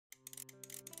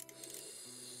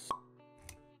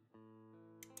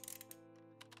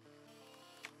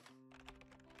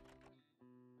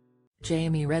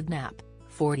Jamie Redknapp,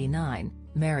 49,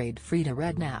 married Frida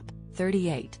Redknapp,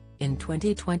 38, in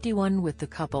 2021, with the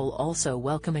couple also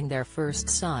welcoming their first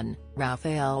son,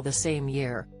 Raphael, the same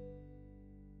year.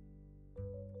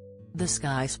 The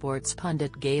Sky Sports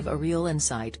pundit gave a real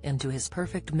insight into his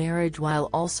perfect marriage while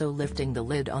also lifting the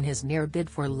lid on his near bid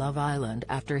for Love Island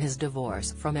after his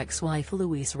divorce from ex-wife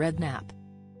Louise Redknapp.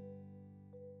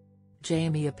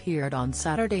 Jamie appeared on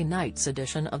Saturday night's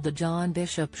edition of The John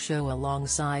Bishop Show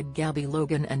alongside Gabby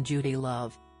Logan and Judy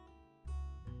Love.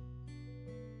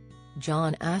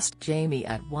 John asked Jamie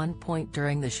at one point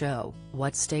during the show,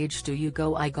 "What stage do you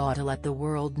go? I gotta let the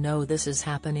world know this is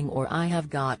happening, or I have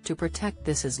got to protect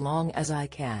this as long as I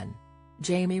can."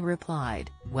 Jamie replied,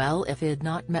 "Well, if I'd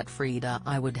not met Frida,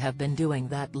 I would have been doing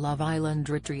that Love Island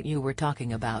retreat you were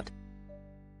talking about.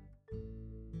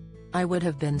 I would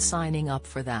have been signing up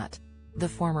for that." The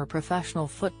former professional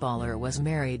footballer was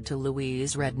married to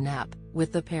Louise Redknapp,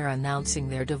 with the pair announcing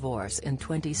their divorce in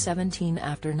 2017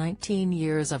 after 19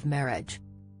 years of marriage.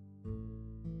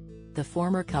 The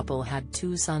former couple had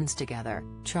 2 sons together,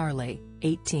 Charlie,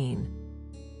 18,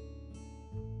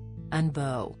 and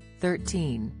Beau,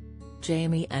 13.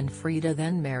 Jamie and Frida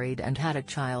then married and had a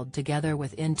child together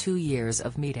within 2 years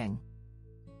of meeting.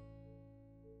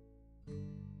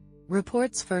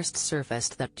 Reports first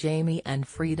surfaced that Jamie and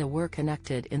Frida were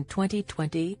connected in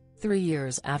 2020, 3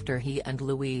 years after he and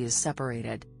Louise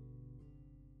separated.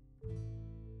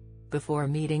 Before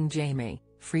meeting Jamie,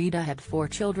 Frida had 4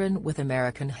 children with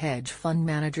American hedge fund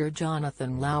manager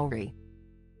Jonathan Lowry.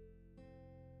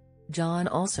 John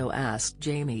also asked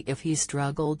Jamie if he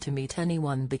struggled to meet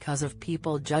anyone because of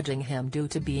people judging him due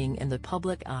to being in the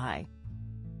public eye.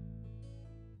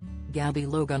 Gabby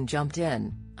Logan jumped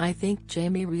in, "I think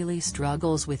Jamie really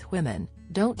struggles with women,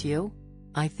 don't you?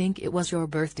 I think it was your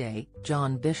birthday,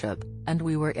 John Bishop, and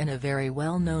we were in a very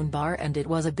well-known bar and it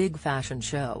was a big fashion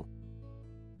show.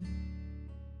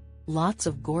 Lots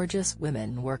of gorgeous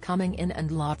women were coming in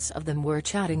and lots of them were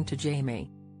chatting to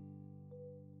Jamie.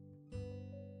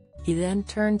 He then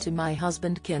turned to my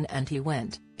husband Ken and he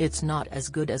went, 'It's not as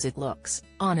good as it looks,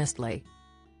 honestly.'"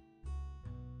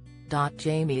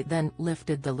 Jamie then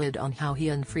lifted the lid on how he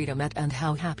and Frida met and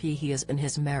how happy he is in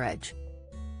his marriage.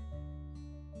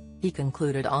 He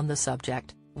concluded on the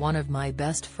subject, "One of my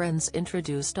best friends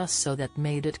introduced us, so that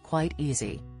made it quite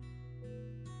easy."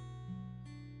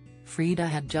 Frida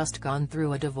had just gone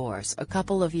through a divorce a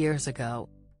couple of years ago.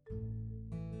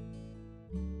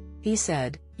 He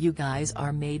said, "You guys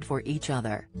are made for each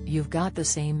other, you've got the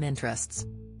same interests.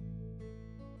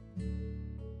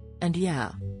 And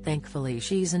yeah, thankfully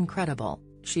she's incredible,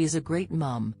 she's a great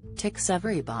mum, ticks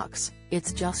every box,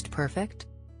 it's just perfect.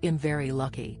 I'm very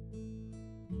lucky."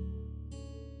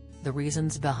 The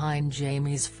reasons behind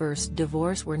Jamie's first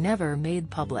divorce were never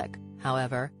made public,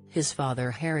 however. His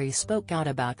father Harry spoke out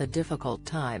about the difficult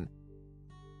time.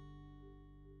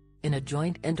 In a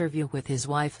joint interview with his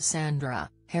wife Sandra,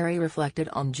 Harry reflected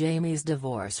on Jamie's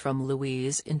divorce from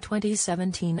Louise in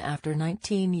 2017 after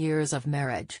 19 years of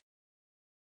marriage.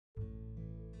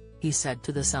 He said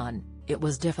to The Sun, "It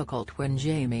was difficult when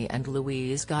Jamie and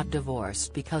Louise got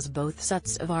divorced because both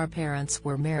sets of our parents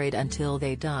were married until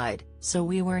they died, so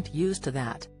we weren't used to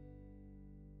that."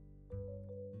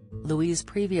 Louise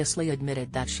previously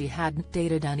admitted that she hadn't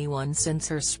dated anyone since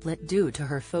her split due to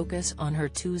her focus on her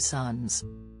 2 sons.